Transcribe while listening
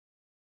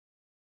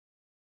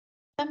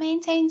For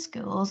maintained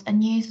schools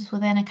and users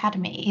within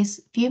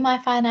academies, View My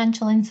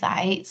Financial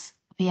Insights,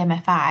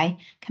 VMFI,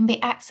 can be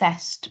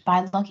accessed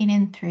by logging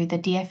in through the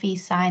DfE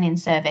Sign-in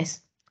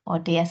service, or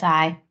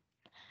DSI.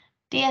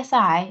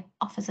 DSI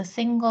offers a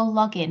single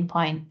login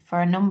point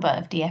for a number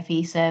of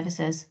DfE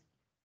services.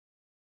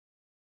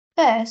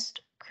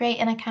 First, create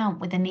an account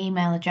with an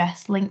email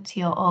address linked to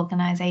your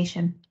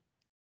organisation.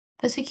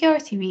 For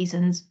security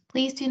reasons,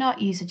 please do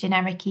not use a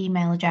generic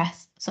email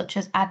address such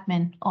as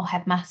admin or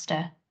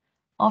headmaster,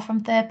 or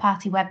from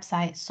third-party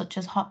websites such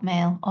as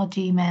Hotmail or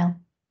Gmail.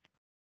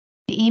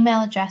 The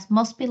email address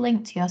must be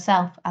linked to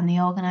yourself and the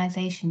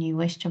organisation you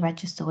wish to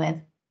register with.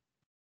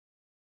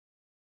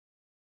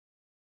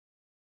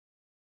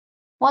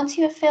 Once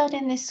you have filled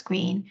in this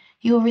screen,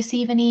 you will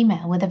receive an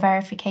email with a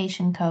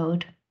verification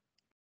code.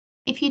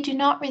 If you do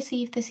not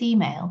receive this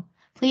email,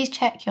 please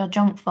check your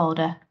junk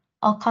folder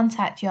or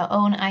contact your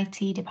own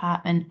IT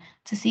department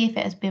to see if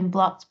it has been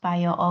blocked by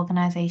your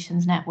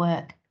organisation's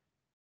network.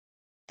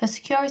 For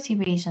security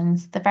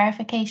reasons, the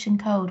verification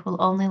code will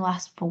only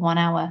last for 1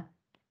 hour.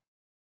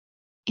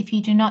 If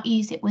you do not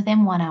use it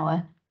within 1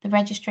 hour, the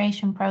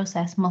registration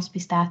process must be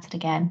started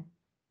again.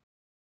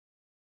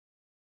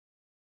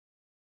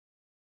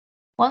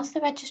 Once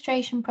the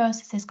registration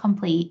process is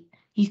complete,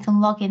 you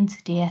can log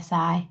into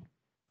DSI.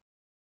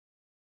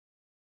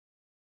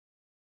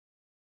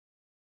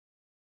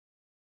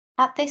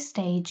 At this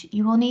stage,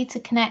 you will need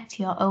to connect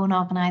to your own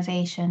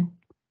organisation.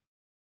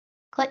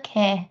 Click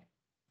here.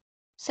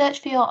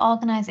 Search for your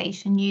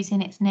organisation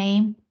using its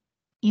name,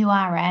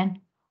 URN,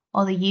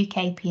 or the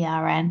UK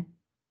PRN.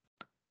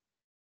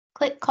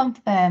 Click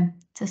Confirm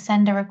to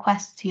send a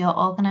request to your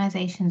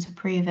organisation's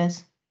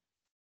approvers.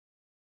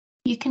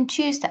 You can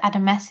choose to add a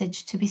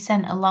message to be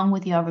sent along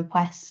with your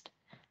request,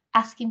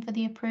 asking for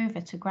the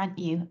approver to grant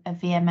you a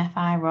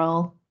VMFI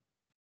role.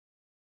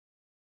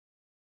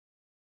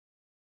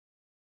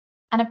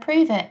 An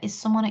approver is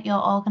someone at your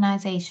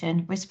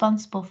organisation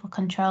responsible for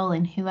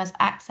controlling who has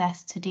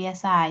access to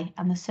DSI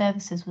and the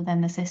services within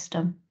the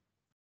system.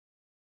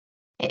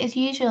 It is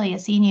usually a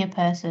senior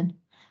person,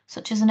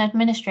 such as an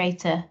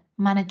administrator,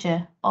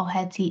 manager, or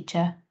head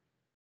teacher.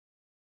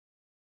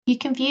 You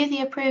can view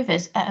the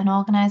approvers at an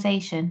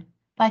organisation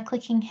by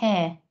clicking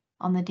here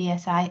on the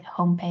DSI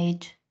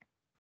homepage.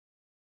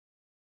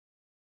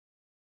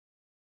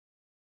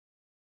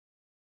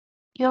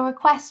 Your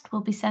request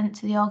will be sent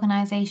to the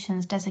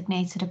organisation's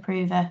designated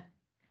approver.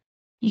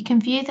 You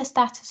can view the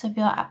status of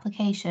your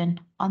application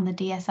on the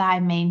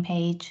DSI main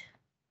page.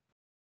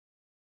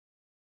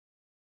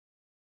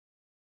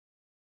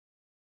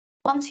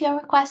 Once your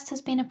request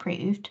has been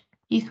approved,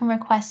 you can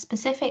request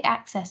specific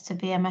access to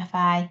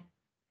VMFI.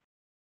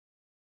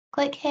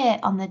 Click here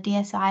on the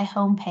DSI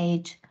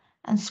homepage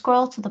and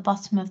scroll to the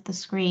bottom of the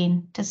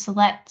screen to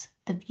select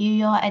the View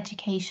Your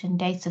Education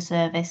Data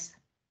service.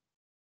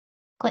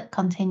 Click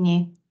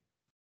Continue.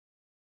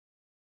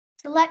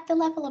 Select the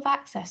level of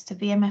access to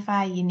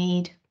VMFI you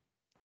need.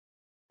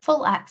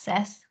 Full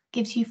access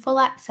gives you full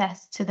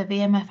access to the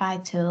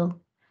VMFI tool,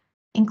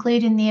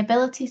 including the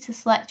ability to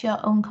select your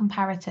own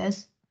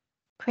comparators,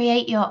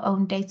 create your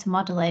own data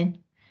modelling,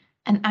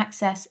 and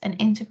access an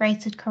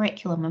integrated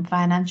curriculum and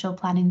financial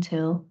planning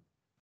tool.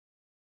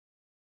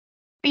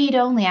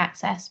 Read-only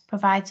access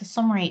provides a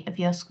summary of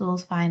your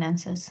school's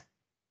finances.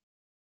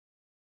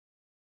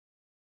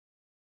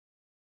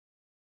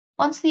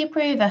 Once the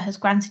approver has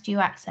granted you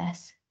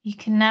access, you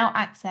can now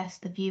access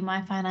the View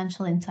My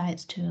Financial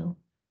Insights tool.